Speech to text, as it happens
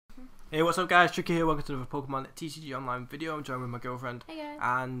Hey, what's up guys, Tricky here, welcome to another Pokemon TCG Online video. I'm joined with my girlfriend. Hey guys.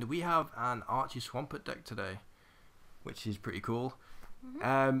 And we have an Archies Swampert deck today, which is pretty cool.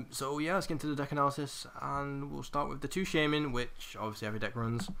 So yeah, let's get into the deck analysis, and we'll start with the 2 Shaman, which obviously every deck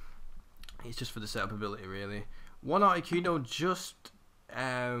runs. It's just for the setup ability really. 1 Articuno just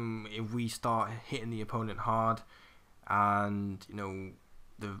if we start hitting the opponent hard, and you know,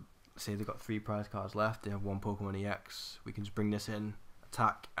 say they've got 3 prize cards left, they have 1 Pokemon EX, we can just bring this in,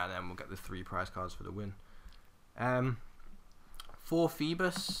 attack, and then we'll get the 3 prize cards for the win. For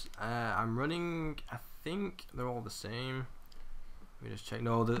Phoebus, I'm running, I think they're all the same. Let me just check.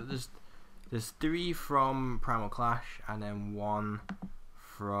 No, there's 3 from Primal Clash, and then 1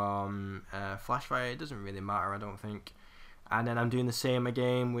 from Flashfire. It doesn't really matter, I don't think. And then I'm doing the same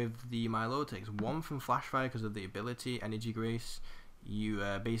again with the Milotics. 1 from Flashfire because of the ability, Energy Grace. You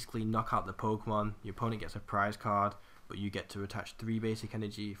basically knock out the Pokemon, your opponent gets a prize card, but you get to attach 3 basic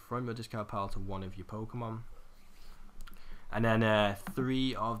energy from your discard pile to 1 of your Pokemon. And then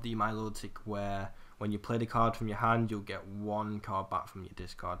 3 of the Milotic, where when you play the card from your hand, you'll get 1 card back from your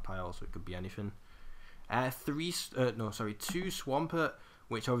discard pile, so it could be anything. 2 Swampert,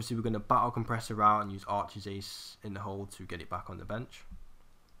 which obviously we're going to battle Compressor out and use Archies Ace in the hole to get it back on the bench.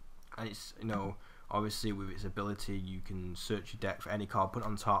 And it's, you know, obviously with its ability, you can search your deck for any card, put it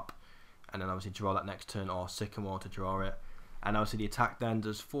on top, and then obviously draw that next turn, or Sycamore to draw it. And obviously the attack then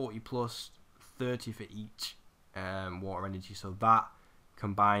does 40 plus 30 for each water energy, so that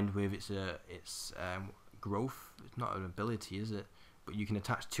combined with its growth, it's not an ability, is it? But you can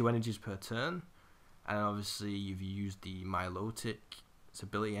attach 2 energies per turn, and obviously you've used the Milotic's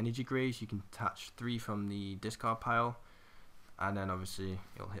ability, Energy Grace, you can attach 3 from the discard pile, and then obviously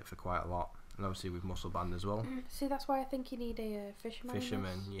it'll hit for quite a lot. And obviously with Muscle Band as well. See, that's why I think you need a Fisherman.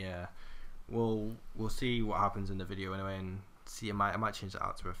 Fisherman, yeah. We'll see what happens in the video anyway, and see. I might change that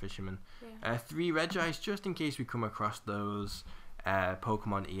out to a Fisherman. Yeah. 3 Regice, just in case we come across those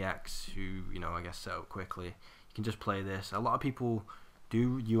Pokemon EX who, you know, I guess set up quickly. You can just play this. A lot of people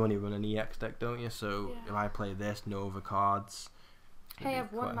do. You only run an EX deck, don't you? So yeah, if I play this, no other cards. Hey,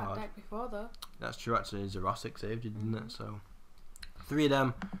 I've won that deck before though. That's true. Actually, Zerosic saved you, didn't it? So 3 of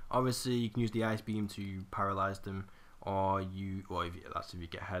them. Obviously, you can use the Ice Beam to paralyze them, or that's if you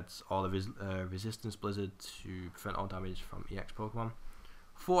get heads, or the Resistance Blizzard to prevent all damage from EX Pokemon.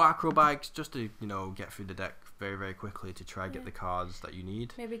 4 Acrobikes, just to, you know, get through the deck very, very quickly to try and get the cards that you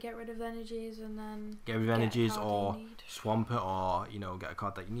need. Maybe get rid of the energies and then get rid of energies, or swamp it, or, you know, get a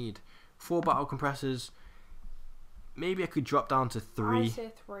card that you need. 4 Battle Compressors. Maybe I could drop down to 3. I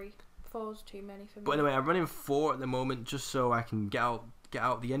say 3. 4's too many for me. But anyway, I'm running 4 at the moment, just so I can get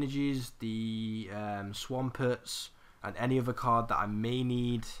out the energies, the Swamperts, and any other card that I may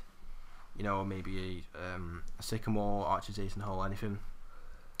need. You know, maybe a Sycamore, Archer's Ace and Hole, anything.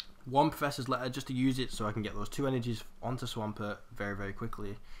 1 Professor's Letter, just to use it so I can get those 2 energies onto Swampert very, very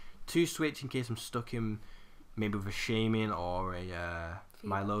quickly. 2 Switch in case I'm stuck in maybe with a Shaman or a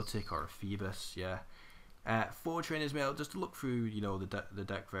Milotic or a Phoebus, yeah. 4 Trainer's Mail, just to look through, you know, the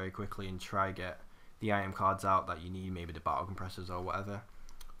deck very quickly and try get the item cards out that you need, maybe the Battle Compressors or whatever.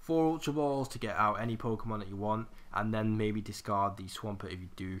 4 Ultra Balls to get out any Pokemon that you want, and then maybe discard the Swampert if you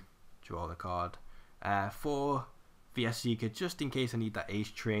do draw the card. 4 VS Seeker, just in case I need that Ace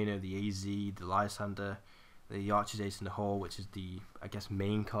Trainer, the AZ, the Lysander, the Archer's Ace in the Hole, which is the, I guess,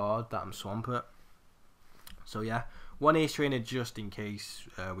 main card that I'm Swampert. So yeah, 1 Ace Trainer just in case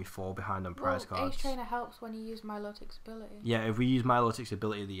we fall behind on prize cards. Ace Trainer helps when you use Milotic's ability. Yeah, if we use Milotic's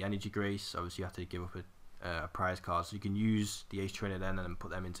ability, the Energy Grace, obviously you have to give up a prize card. So you can use the Ace Trainer then and then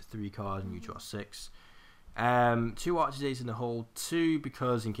put them into 3 cards and you draw 6. 2 Archer's Ace in the Hole, 2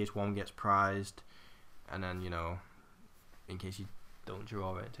 because in case 1 gets prized, and then, you know, in case you don't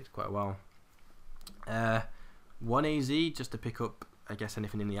draw it, it takes quite a while. 1 AZ just to pick up, I guess,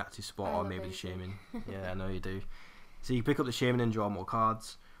 anything in the active spot, or maybe the Shaman. Yeah, I know you do. So you pick up the Shaman and draw more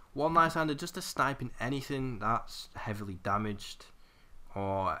cards. 1 Lysander just to snipe in anything that's heavily damaged,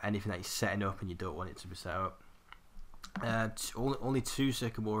 or anything that you're setting up and you don't want it to be set up. Only 2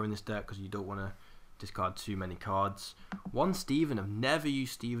 Sycamore in this deck because you don't want to discard too many cards. 1 Steven, I've never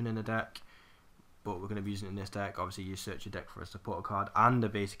used Steven in a deck, but we're going to be using it in this deck. Obviously you search your deck for a supporter card and a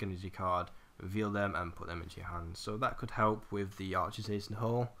basic energy card, reveal them and put them into your hands. So that could help with the Archer's Ace in the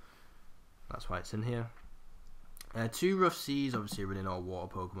Hole. That's why it's in here. 2 Rough Seas, obviously running all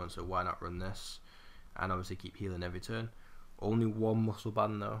water Pokemon, so why not run this? And obviously keep healing every turn. Only 1 Muscle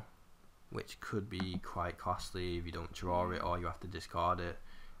Band though, which could be quite costly if you don't draw it or you have to discard it.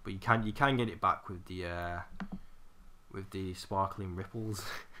 But you can get it back with the Sparkling Ripples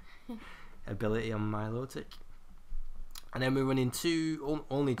ability on Milotic. And then we're running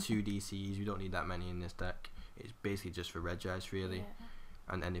only two DCs. We don't need that many in this deck. It's basically just for Regice really, Yeah.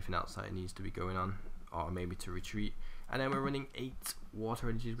 and anything else that it needs to be going on, or maybe to retreat. And then we're running 8 water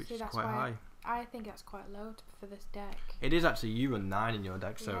energies, which is quite high. I think that's quite low for this deck. It is actually. You run 9 in your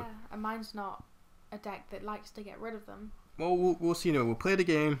deck, so yeah, and mine's not a deck that likes to get rid of them. well, we'll see. We'll play the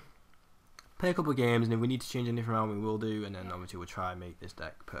game, play a couple of games, and if we need to change anything around, we will do. And then obviously we'll try and make this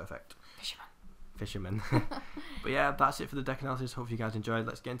deck perfect. Fisherman. But yeah, that's it for the deck analysis. Hope you guys enjoyed.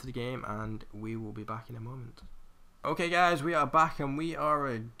 Let's get into the game, and we will be back in a moment. Okay, guys, we are back, and we are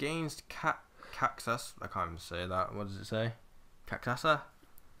against Caxas. I can't even say that. What does it say? Caxasa.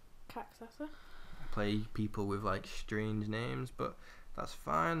 Caxasa. I play people with like strange names, but that's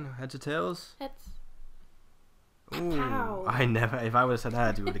fine. Heads or tails? Heads. Ooh, Pow. I never. If I would have said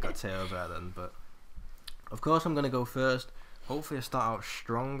heads, you would have got tails right then. But of course, I'm gonna go first. Hopefully, I start out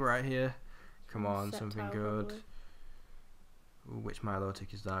strong right here. Come on, something good. Ooh, which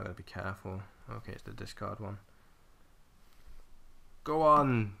Milotic is that? I gotta be careful. Okay, it's the discard one. Go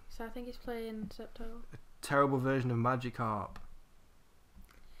on. So I think he's playing Septile. A terrible version of Magikarp.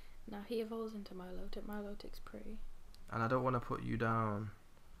 Now he evolves into Milotic. Milotic's pretty. And I don't want to put you down.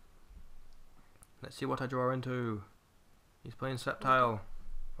 Let's see what I draw into. He's playing Septile.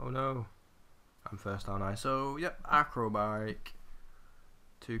 Oh no. I'm first, aren't I? So, yep, Acrobike.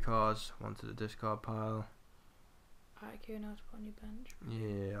 2 cards, 1 to the discard pile. IQ now to put on your bench.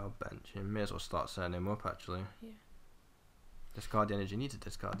 Yeah, I'll bench him. May as well start setting him up, actually. Yeah. Discard the energy. Need to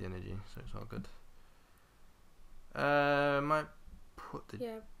discard the energy, so it's all good. Might put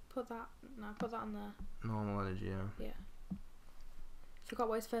the put that. No, put that on there. normal energy, yeah. Yeah. Forgot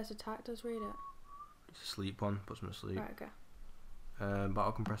what his first attack does. Read it. It's a sleep one. Puts him to sleep. Right. Okay.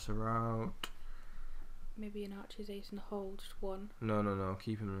 Battle compressor out. Maybe an Archie's Ace and hold just one. No.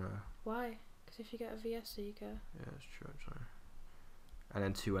 Keep him there. Why? Because if you get a VS Seeker. Yeah, that's true, actually. And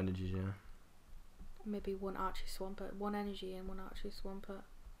then 2 energies, yeah. Maybe 1 Archies Swampert, 1 energy and 1 Archies Swampert.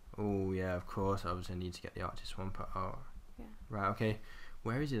 Oh, yeah, of course. I was going to need to get the Archies Swampert out. Yeah. Right, okay.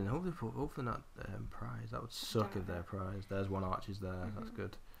 Where is he then? Hopefully not prize. That would suck if they're prize. There's 1 Archies there. That's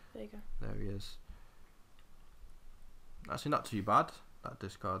good. There you go. There he is. Actually, not too bad, that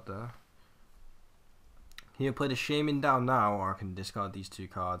discard there. Can you play the Shaming down now, or I can discard these 2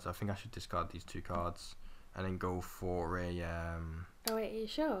 cards? I think I should discard these 2 cards and then go for a Oh wait, are you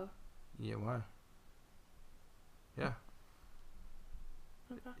sure? Yeah, why? Yeah.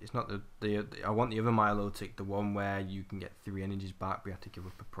 Okay. It's not the I want the other Milotic, the one where you can get 3 energies back. We have to give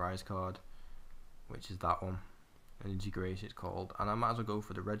up a prize card, which is that one. Energy Grace it's called. And I might as well go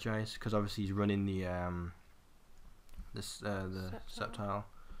for the Regice, because obviously he's running the Septile.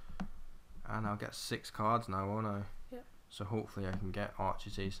 And I'll get 6 cards now, won't I? Yep. So hopefully I can get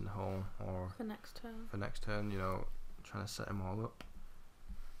Archie's Ace in the hole, or for next turn. For next turn, you know, trying to set them all up.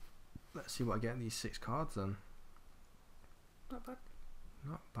 Let's see what I get in these 6 cards then. Not bad.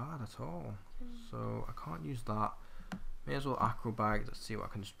 Not bad at all. So I can't use that. May as well Acrobike. Let's see what I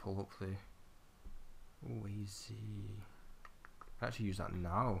can just pull hopefully. Oh, easy. I actually use that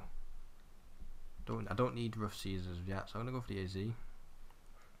now. I don't need Rough Seas as yet, so I'm gonna go for the AZ.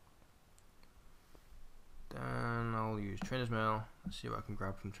 Then I'll use Trainer's Mail. Let's see what I can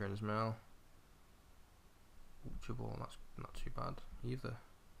grab from Trainer's Mail. Ultra Ball, that's not too bad either.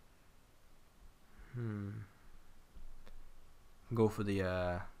 Go for the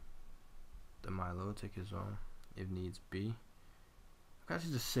Milotic as well, if needs be. I can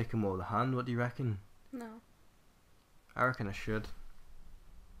actually just Sycamore the hand. What do you reckon? No. I reckon I should.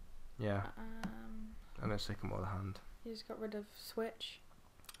 Yeah. I'm gonna Sycamore the hand. You just got rid of Switch.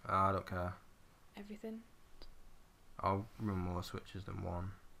 I don't care. Everything. I'll run more switches than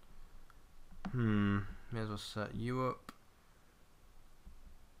 1. May as well set you up.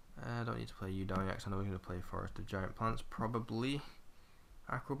 I don't need to play you down yet, 'cause I know we're going to play Forest of Giant Plants, probably.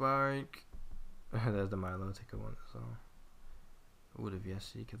 Acrobike. There's the Milotic one as well. Would have yes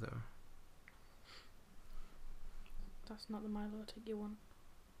Seeker though. That's not the Milotic you want.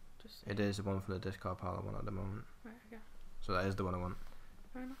 Just it is the one from the discard pile I want at the moment. Right, okay. So that is the one I want.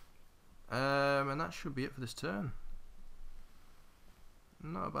 Fair enough. And that should be it for this turn.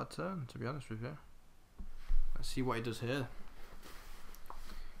 Not a bad turn, to be honest with you. Let's see what he does here.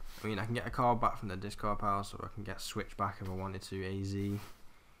 I mean, I can get a card back from the discard pile, so I can get Switch back if I wanted to. AZ,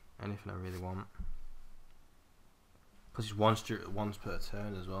 anything I really want. Plus, it's once per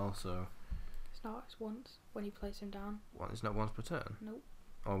turn as well, so. It's not. It's once when you place him down. What? It's not once per turn. Nope.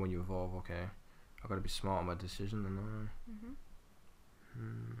 Oh, when you evolve, okay. I've got to be smart on my decision, then.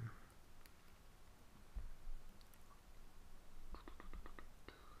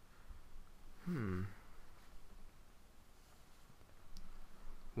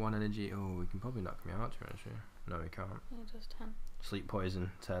 1 energy. Oh, we can probably knock me out, to be honest with you. No, we can't. Yeah, it does 10. Sleep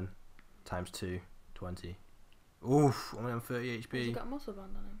poison, 10 times 2, 20. Oof, only on 30 HP. Has he got a muscle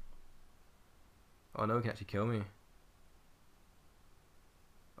band on him? Oh no, he can actually kill me.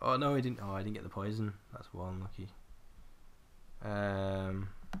 Oh no, he didn't. Oh, I didn't get the poison. That's well unlucky. Might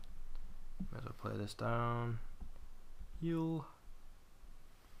as well play this down. Heal.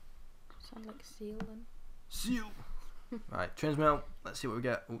 Sounds like a seal then. Seal. Right, transmelt. Let's see what we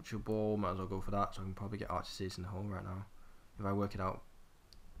get. Ultra ball. Might as well go for that. So I can probably get Archies in the hole right now. If I work it out.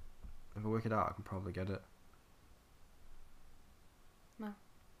 If I work it out, I can probably get it. No,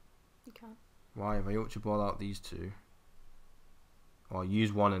 you can't. Why? If I ultra ball out these two, or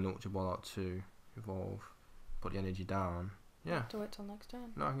use one and ultra ball out two, evolve, put the energy down. Yeah. You have to wait till next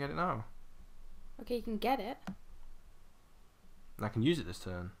turn. No, I can get it now. Okay, you can get it. And I can use it this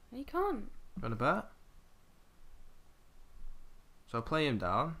turn. No, you can't. You want to bet? So I'll play him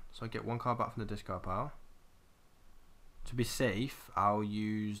down, so I get 1 card back from the discard pile. To be safe, I'll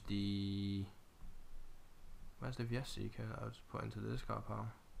use the... Where's the VS Seeker that I was put into the discard pile?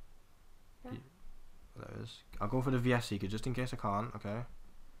 Yeah. There it is. I'll go for the VS Seeker just in case I can't, okay?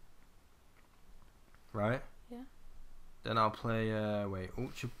 Right? Yeah. Then I'll play,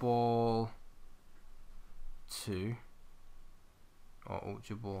 Ultra Ball 2. Or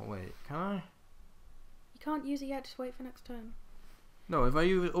Ultra Ball, wait, can I? You can't use it yet, just wait for next turn. No, if I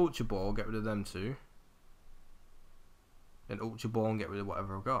use Ultra Ball, get rid of them two. Then Ultra Ball and get rid of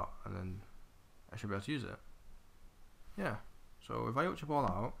whatever I've got. And then I should be able to use it. Yeah. So if I Ultra Ball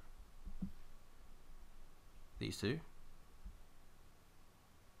out, these two.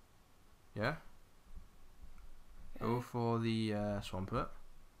 Yeah. Okay. Go for the Swampert.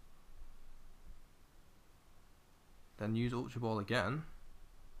 Then use Ultra Ball again.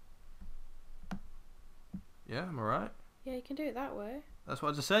 Yeah, am I right? Yeah, you can do it that way. That's what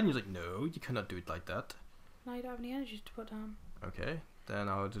I just said. And he was like, no, you cannot do it like that. Now you don't have any energies to put down. Okay, then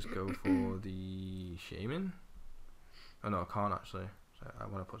I'll just go for the Shaman. Oh no, I can't actually. So I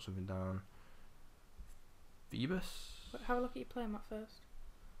want to put something down. Phoebus? But have a look at your playmat first.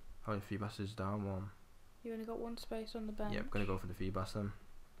 How many Phoebus is down? 1. You only got 1 space on the bench. Yep, gonna go for the Phoebus then.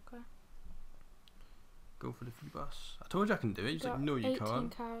 Okay. Go for the Phoebus. I told you I can do it. He's like, no, you 18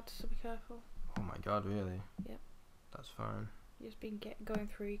 can't. cards, so be careful. Oh my god, really? Yep. That's fine. You've just been going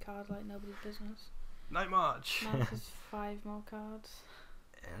through your cards like nobody's business. Night March! Now there's 5 more cards.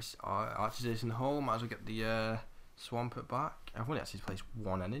 Yes, Archies in the hole. Might as well get the Swampert back. I've only actually placed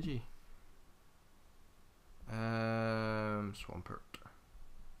 1 energy. Swampert.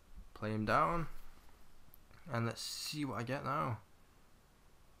 Play him down. And let's see what I get now.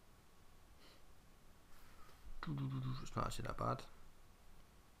 It's not actually that bad.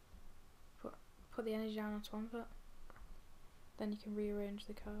 Put the energy down on Swampert. Then you can rearrange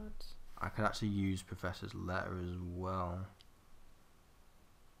the cards. I could actually use Professor's Letter as well.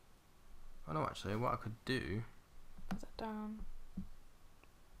 Oh no, actually, what I could do... Put that down.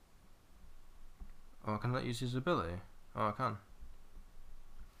 Oh, can I not use his ability? Oh, I can.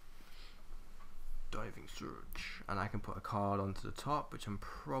 Diving Search. And I can put a card onto the top, which I'm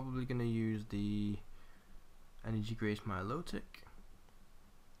probably going to use the Energy Grace Milotic.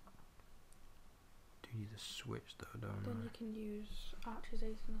 Do need a switch though, don't I? Then you can use Archie's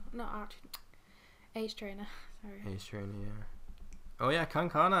Ace. Not Archie. Ace Trainer. Sorry. Ace Trainer, yeah. Oh yeah,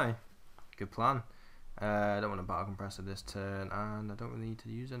 can't I? Good plan. I don't want a Battle Compressor this turn, and I don't really need to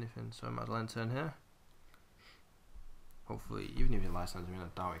use anything, so I might as well end turn here. Hopefully, even if he licenses me, I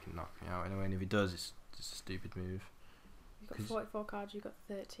doubt he can knock me out anyway, and if he does, it's just a stupid move. You've got 44 cards, you've got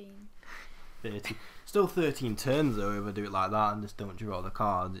 13. 30. Still 13 turns though, if I do it like that and just don't draw the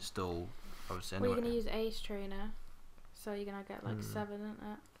cards, it's still... Obviously, Well, anyway. you're going to use Ace Trainer, so you're going to get like 7, isn't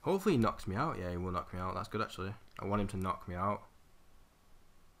it? Hopefully he knocks me out. Yeah, he will knock me out. That's good actually. I want him to knock me out.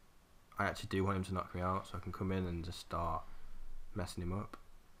 I actually do want him to knock me out so I can come in and just start messing him up.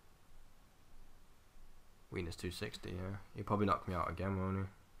 Weakness 260, yeah. He'll probably knock me out again, won't he?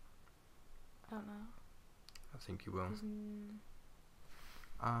 I don't know. I think he will. He's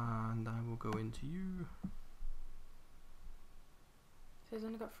And I will go into you. So he's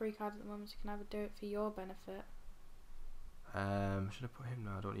only got 3 cards at the moment, so you can either do it for your benefit. Should I put him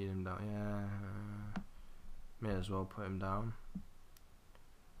down? I don't need him down. Yeah. May as well put him down.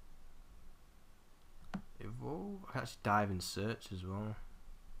 Evolve. I can actually dive and search as well.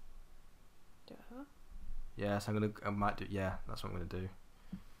 Do it. Yes, I might do. Yeah, that's what I'm gonna do.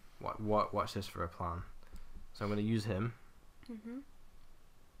 Watch this for a plan. So I'm gonna use him.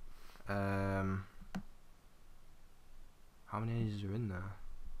 How many energies are in there?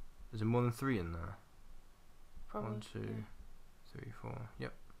 Is there more than 3 in there? Probably. 1, 2, 3, 4.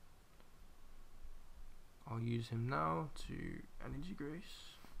 Yep. I'll use him now to energy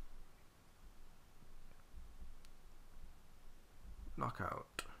grace.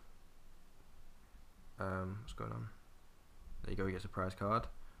 Knockout. What's going on? There you go, he gets a prize card.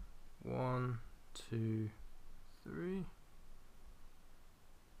 1, 2, 3.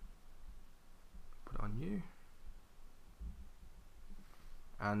 Put it on you.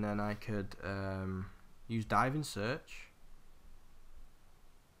 And then I could use dive and search.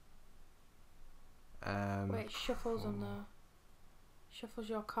 Wait, it shuffles on the... Shuffles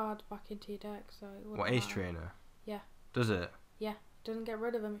your card back into your deck, so it wouldn't What, Ace matter. Trainer? Yeah. Does it? Yeah. Doesn't get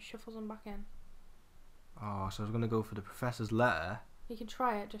rid of them, it shuffles them back in. Oh, so I was going to go for the Professor's Letter. You can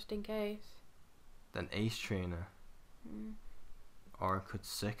try it just in case. Then Ace Trainer. Mm. Or I could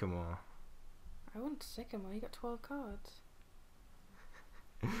Sycamore. I wouldn't Sycamore, you got 12 cards.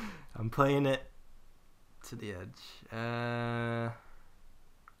 I'm playing it to the edge.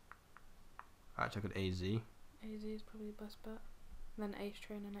 Actually, I could AZ. AZ is probably the best bet. And then Ace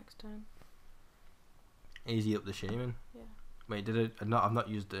Trainer next turn. AZ up the Shaman. Yeah. Wait, did I? No, I've not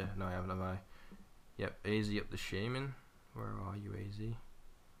used the. No, I haven't, have I? Yep, AZ up the Shaman. Where are you, AZ?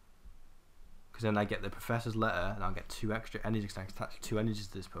 Because then I get the Professor's Letter, and I'll get 2 extra energies. I can attach 2 energies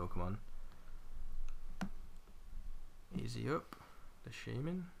to this Pokemon. AZ up the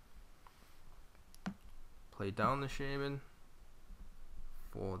Shaman. Play down the Shaman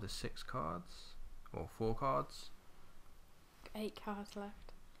for the 6 cards. Or 4 cards. 8 cards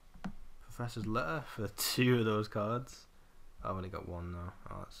left. Professor's Letter for 2 of those cards. I've only got 1 now.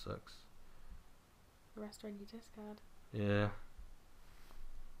 Oh, that sucks. The rest are in your discard. Yeah.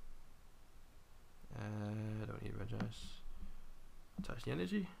 I don't need Red Ice. Attach the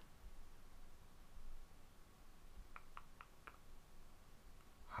energy.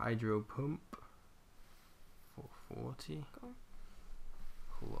 Hydro Pump for 40. Go on.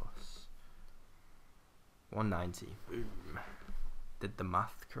 Plus 190. Boom. Did the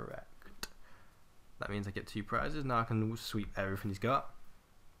math correct. That means I get 2 prizes. Now I can sweep everything he's got.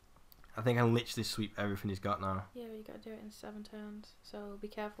 I think I can literally sweep everything he's got now. Yeah, but you gotta do it in 7 turns, so be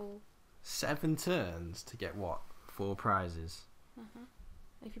careful. 7 turns to get what? 4 prizes?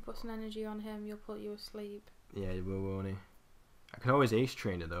 If you put some energy on him, you'll put you asleep. Yeah, he will, won't he? I can always Ace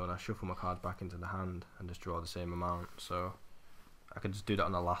Trainer though, and I shuffle my cards back into the hand and just draw the same amount, so I can just do that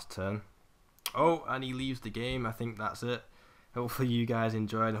on the last turn. Oh, and he leaves the game. I think that's it. Hopefully you guys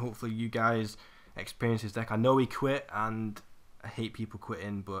enjoyed, and hopefully you guys experience his deck. I know he quit, and I hate people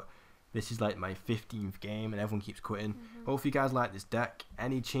quitting, but this is like my 15th game and everyone keeps quitting. Hopefully you guys like this deck.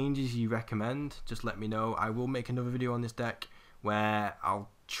 Any changes you recommend, just let me know. I will make another video on this deck where I'll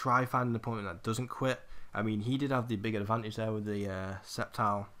try find an opponent that doesn't quit. I mean, he did have the big advantage there with the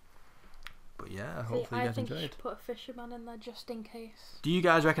Sceptile. But yeah, hopefully you guys enjoyed. I think you should put a Fisherman in there just in case. Do you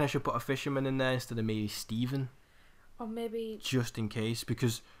guys reckon I should put a Fisherman in there instead of maybe Steven? Or maybe... Just in case,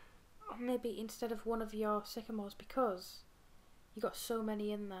 because... Or maybe instead of one of your Sycamores, because you got so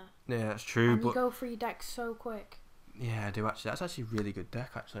many in there. Yeah, that's true, and but... you go through your deck so quick. Yeah, I do actually. That's actually a really good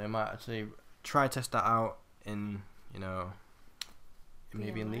deck, actually. I might actually try test that out in, you know...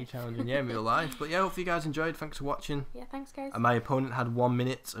 Maybe in League Challenging, yeah, in real life. But yeah, hopefully you guys enjoyed. Thanks for watching. Yeah, thanks guys. And my opponent had 1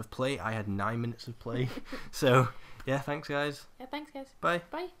 minute of play. I had 9 minutes of play. So, yeah, thanks guys. Yeah, thanks guys. Bye.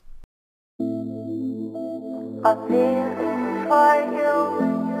 Bye. I'm feeling for you.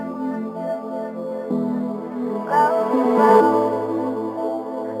 Go, go.